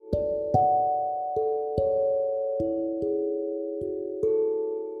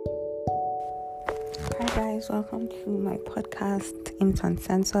guys, welcome to my podcast, Ims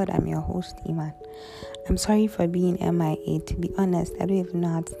Uncensored. I'm your host, Iman. I'm sorry for being MIA. To be honest, I don't even know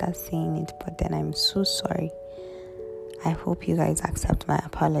how to start saying it, but then I'm so sorry. I hope you guys accept my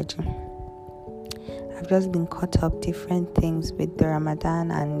apology. I've just been caught up different things with the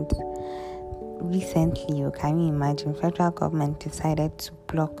Ramadan, and recently, can you imagine, federal government decided to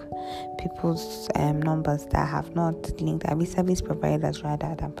block people's numbers that have not linked, service providers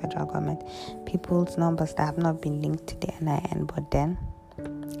rather than federal government, people's numbers that have not been linked to the NIN. But then,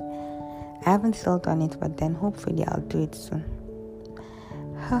 I haven't still done it, but then hopefully I'll do it soon.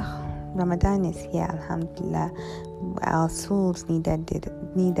 Ramadan is here, alhamdulillah. Our souls needed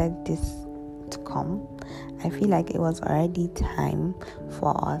this to come. I feel like it was already time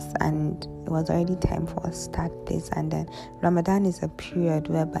for us, and it was already time for us to start this. And then Ramadan is a period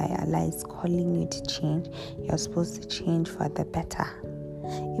whereby Allah is calling you to change. You're supposed to change for the better.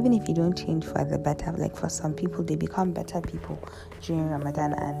 Even if you don't change for the better, like for some people, they become better people during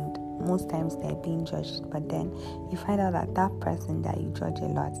Ramadan, and most times they're being judged. But then you find out that person that you judge a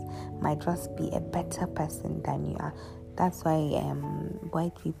lot might just be a better person than you are. That's why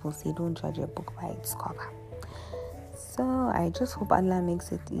white people say don't judge a book by its cover. So I just hope Allah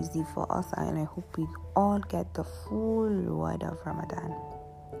makes it easy for us, and I hope we all get the full reward of Ramadan.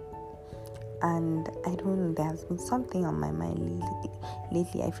 And I don't know, there has been something on my mind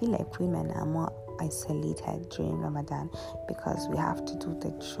lately. I feel like women are more isolated during Ramadan because we have to do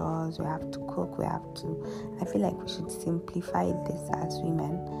the chores, we have to cook, I feel like we should simplify this as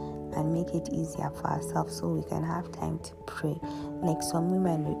women and make it easier for ourselves so we can have time to pray. Like some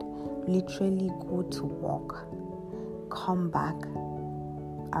women would literally go to work, come back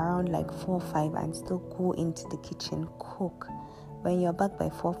around like 4 or 5 and still go into the kitchen, cook. When you're back by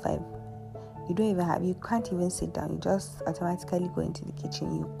 4 or 5, you can't even sit down. You just automatically go into the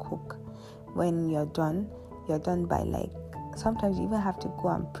kitchen, you cook. When you're done by like, sometimes you even have to go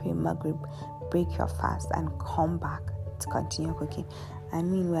and pray Maghrib, break your fast and come back to continue cooking. I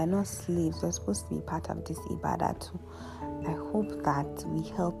mean, we are not slaves. We're supposed to be part of this ibadah too. I hope that we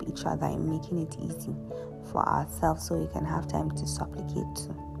help each other in making it easy for ourselves so we can have time to supplicate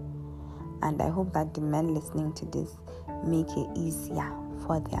too. And I hope that the men listening to this make it easier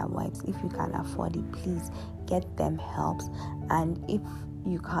for their wives. If you can afford it, please get them helps. And if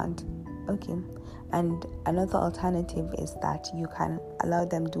you can't, okay. And another alternative is that you can allow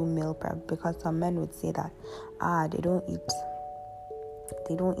them do meal prep, because some men would say that they don't eat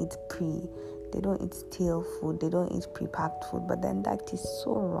stale food, they don't eat pre-packed food, but then that is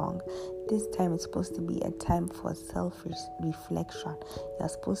so wrong. This time is supposed to be a time for self-reflection. You're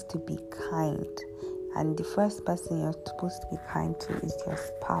supposed to be kind, and the first person you're supposed to be kind to is your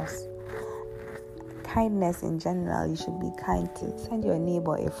spouse. Kindness in general, you should be kind to. Send your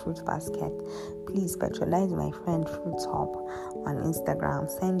neighbor a fruit basket. Please patronize my friend Fruit Hop on Instagram.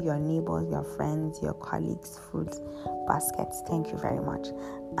 Send your neighbors, your friends, your colleagues fruit baskets. Thank you very much.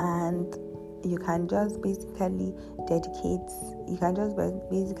 And you can just basically dedicate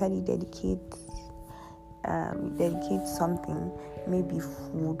something, maybe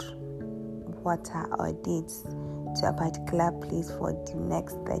food, water or dates, to a particular place for the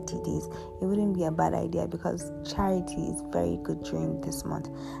next 30 days. It wouldn't be a bad idea, because charity is very good during this month.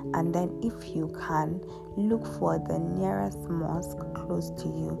 And then if you can, look for the nearest mosque close to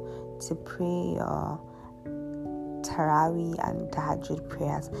you to pray your Tarawih and Tahajjud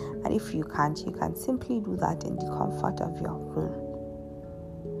prayers. And if you can't, you can simply do that in the comfort of your home.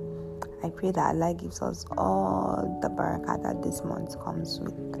 I pray that Allah gives us all the barakah that this month comes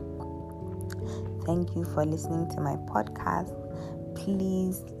with. Thank you for listening to my podcast.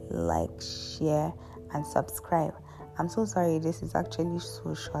 Please like, share, and subscribe. I'm so sorry this is actually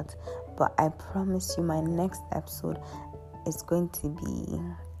so short, but I promise you my next episode is going to be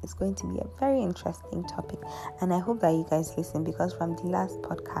a very interesting topic, and I hope that you guys listen, because from the last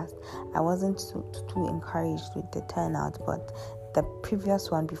podcast I wasn't too encouraged with the turnout, but the previous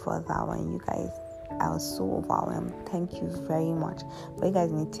one before that one, you guys, I was so overwhelmed. Thank you very much. But you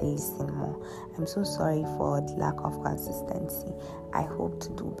guys need to listen more. I'm so sorry for the lack of consistency. I hope to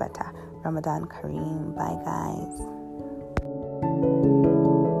do better. Ramadan Kareem. Bye guys.